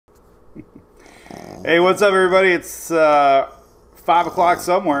Hey, what's up, everybody? It's 5 o'clock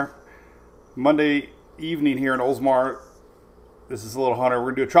somewhere, Monday evening here in Oldsmar. This is Little Hunter.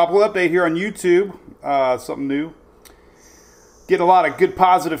 We're going to do a tropical update here on YouTube, something new. Getting a lot of good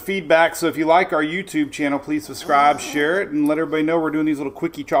positive feedback, so if you like our YouTube channel, please subscribe, share it, and let everybody know we're doing these little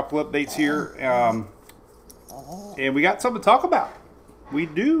quickie tropical updates here. And we got something to talk about. We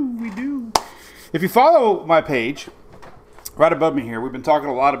do. If you follow my page, right above me here, we've been talking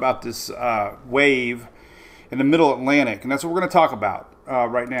a lot about this wave in the middle Atlantic, and that's what we're going to talk about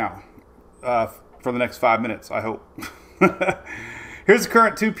right now for the next 5 minutes, I hope. Here's the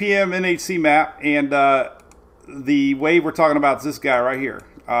current 2 p.m. NHC map, and the wave we're talking about is this guy right here.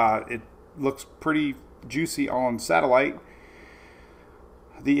 It looks pretty juicy on satellite.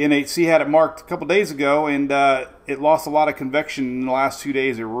 The NHC had it marked a couple days ago, and it lost a lot of convection in the last 2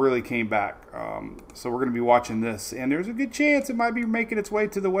 days. It really came back. So we're going to be watching this, and there's a good chance it might be making its way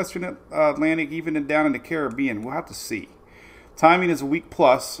to the Western Atlantic, even down in the Caribbean. We'll have to see. Timing is a week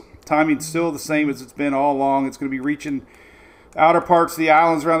plus. Timing's still the same as it's been all along. It's going to be reaching outer parts of the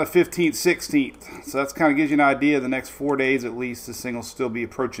islands around the 15th, 16th. So that's kind of gives you an idea. The next 4 days at least, this thing will still be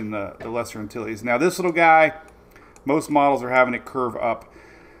approaching the Lesser Antilles. Now this little guy, most models are having it curve up.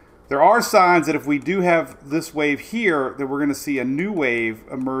 There are signs that if we do have this wave here, that we're going to see a new wave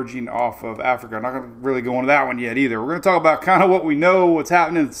emerging off of Africa. I'm not going to really go into that one yet either. We're going to talk about kind of what we know, what's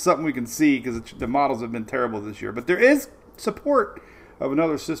happening, it's something we can see, because the models have been terrible this year. But there is support of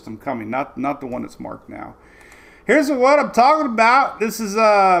another system coming, not the one that's marked now. Here's what I'm talking about. This is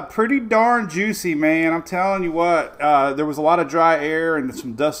pretty darn juicy, man. I'm telling you what. There was a lot of dry air and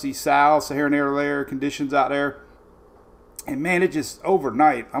some dusty Saharan air conditions out there. And man, it just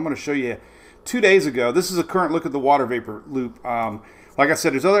overnight, I'm going to show you 2 days ago. This is a current look at the water vapor loop. Like I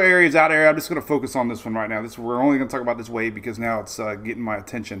said, there's other areas out there. I'm just going to focus on this one right now. We're only going to talk about this wave because now it's getting my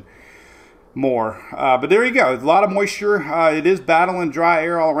attention more. But there you go. A lot of moisture. It is battling dry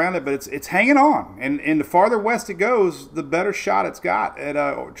air all around it, but it's hanging on. And the farther west it goes, the better shot it's got at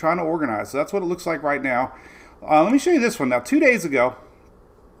trying to organize. So that's what it looks like right now. Let me show you this one. Now, 2 days ago,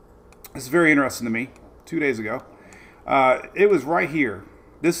 this is very interesting to me. 2 days ago. It was right here.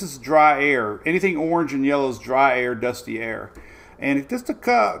 This is dry air. Anything orange and yellow is dry air, dusty air. And just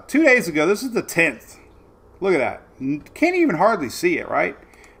 2 days ago, this is the 10th. Look at that. Can't even hardly see it, right?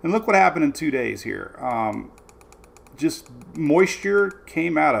 And look what happened in 2 days here. Just moisture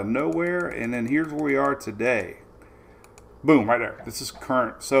came out of nowhere, and then here's where we are today. Boom, right there. This is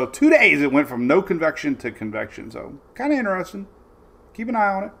current. So 2 days it went from no convection to convection. So kind of interesting. Keep an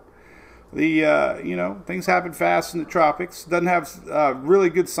eye on it. You know, things happen fast in the tropics. Doesn't have really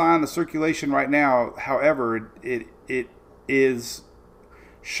good sign of circulation right now. However, it is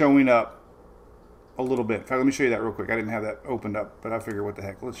showing up a little bit. In fact, let me show you that real quick. I didn't have that opened up, but I figured, what the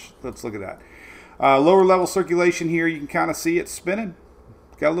heck? Let's look at that. Lower level circulation here. You can kind of see it spinning.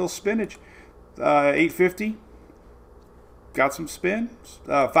 Got a little spinach. 850. Got some spin.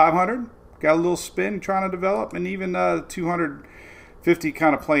 500. Got a little spin trying to develop, and even 250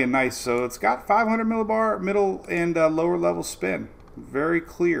 kind of playing nice. So it's got 500 millibar middle and lower level spin. Very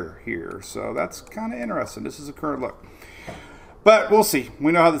clear here. So that's kind of interesting. This is a current look. But we'll see.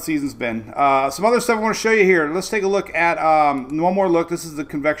 We know how the season's been. Some other stuff I want to show you here. Let's take a look at one more look. This is the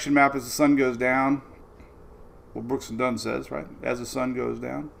convection map as the sun goes down. What Brooks and Dunn says, right? As the sun goes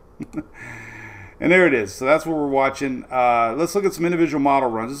down. And there it is. So that's what we're watching. Let's look at some individual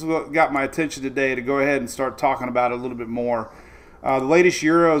model runs. This is what got my attention today to go ahead and start talking about it a little bit more. The latest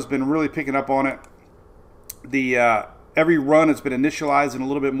Euro has been really picking up on it. Every run has been initialized in a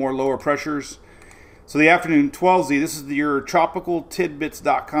little bit more lower pressures. So the afternoon 12Z, this is your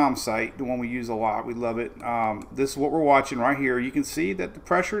tropicaltidbits.com site, the one we use a lot. We love it. This is what we're watching right here. You can see that the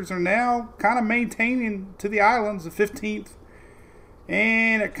pressures are now kind of maintaining to the islands, the 15th.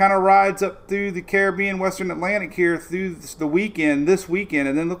 And it kind of rides up through the Caribbean, Western Atlantic here through the weekend, this weekend.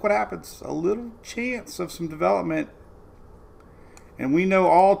 And then look what happens. A little chance of some development. And we know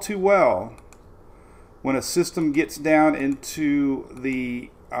all too well when a system gets down into the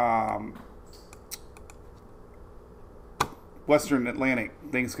Western Atlantic,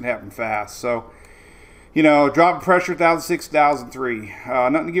 things can happen fast. So, you know, drop of pressure 1,006, 1,003.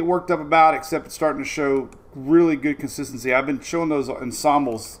 Nothing to get worked up about, except it's starting to show really good consistency. I've been showing those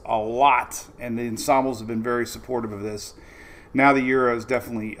ensembles a lot, and the ensembles have been very supportive of this. Now the Euro is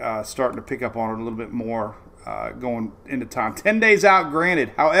definitely starting to pick up on it a little bit more going into time. 10 days out,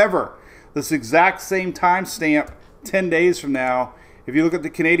 granted. However, this exact same timestamp 10 days from now, if you look at the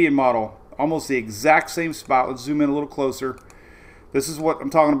Canadian model, almost the exact same spot. Let's zoom in a little closer. This is what I'm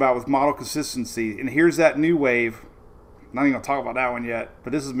talking about with model consistency. And here's that new wave not even going to talk about that one yet,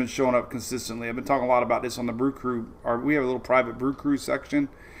 but this has been showing up consistently. I've been talking a lot about this on the Brew Crew. We have a little private Brew Crew section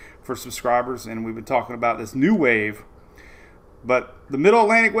for subscribers, and we've been talking about this new wave. But the Middle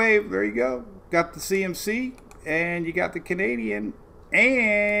Atlantic wave, there you go. Got the CMC, and you got the Canadian,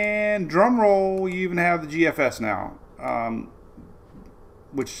 and drum roll, you even have the GFS now,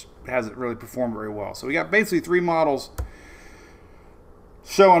 which hasn't really performed very well. So we got basically 3 models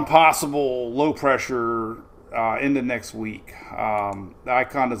showing possible low pressure into next week. The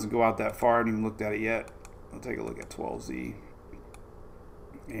Icon doesn't go out that far. I haven't even looked at it yet. I'll take a look at 12Z.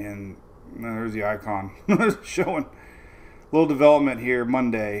 And there's the Icon showing a little development here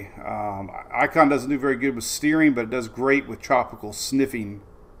Monday. Icon doesn't do very good with steering, but it does great with tropical sniffing.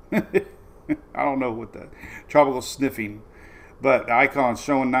 I don't know what that tropical sniffing, but the Icon's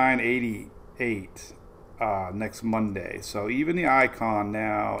showing 988 next Monday. So even the Icon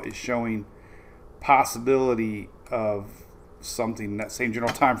now is showing possibility of something in that same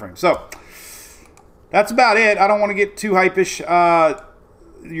general time frame. So that's about it. I don't want to get too hypish.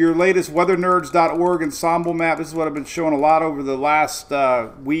 Your latest weathernerds.org ensemble map. This is what I've been showing a lot over the last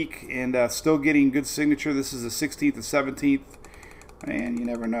week, and still getting good signature. This is the 16th and 17th, and you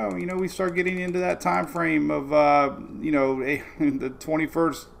never know. You know, we start getting into that time frame of you know, the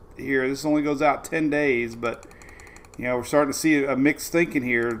 21st here. This only goes out 10 days, but you know, we're starting to see a mixed thinking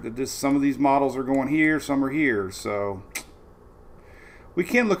here. That some of these models are going here, some are here. So we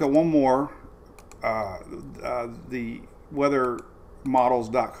can look at one more. The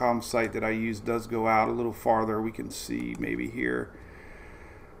weathermodels.com site that I use does go out a little farther. We can see maybe here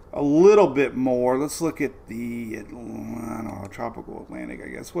a little bit more. Let's look at the, I don't know, tropical Atlantic, I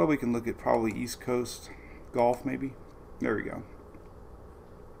guess. Well, we can look at probably East Coast Gulf, maybe. There we go.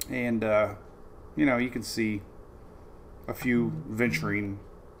 And you know, you can see a few venturing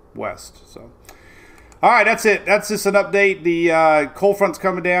west. So all right, that's it. That's just an update. The cold front's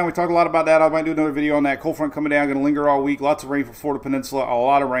coming down. We talked a lot about that. I might do another video on that. Cold front coming down, going to linger all week. Lots of rain for Florida Peninsula, a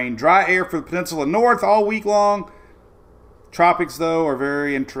lot of rain. Dry air for the Peninsula North all week long. Tropics, though, are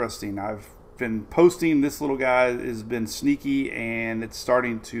very interesting. I've been posting. This little guy has been sneaky, and it's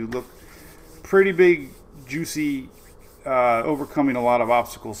starting to look pretty big, juicy, overcoming a lot of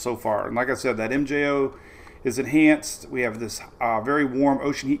obstacles so far. And like I said, that MJO is enhanced. We have this very warm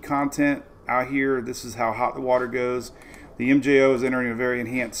ocean heat content out here. This is how hot the water goes. The MJO is entering a very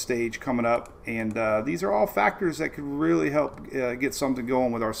enhanced stage coming up, and these are all factors that could really help get something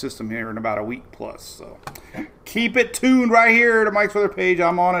going with our system here in about a week plus. So keep it tuned right here to Mike's Weather page.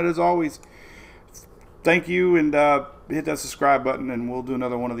 I'm on it as always. Thank you, and hit that subscribe button, and we'll do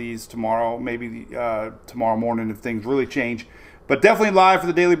another one of these tomorrow, maybe tomorrow morning if things really change. But definitely live for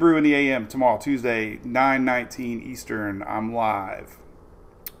the Daily Brew in the AM tomorrow, Tuesday, 9:19 Eastern. I'm live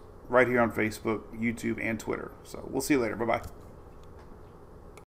right here on Facebook, YouTube, and Twitter. So we'll see you later. Bye-bye.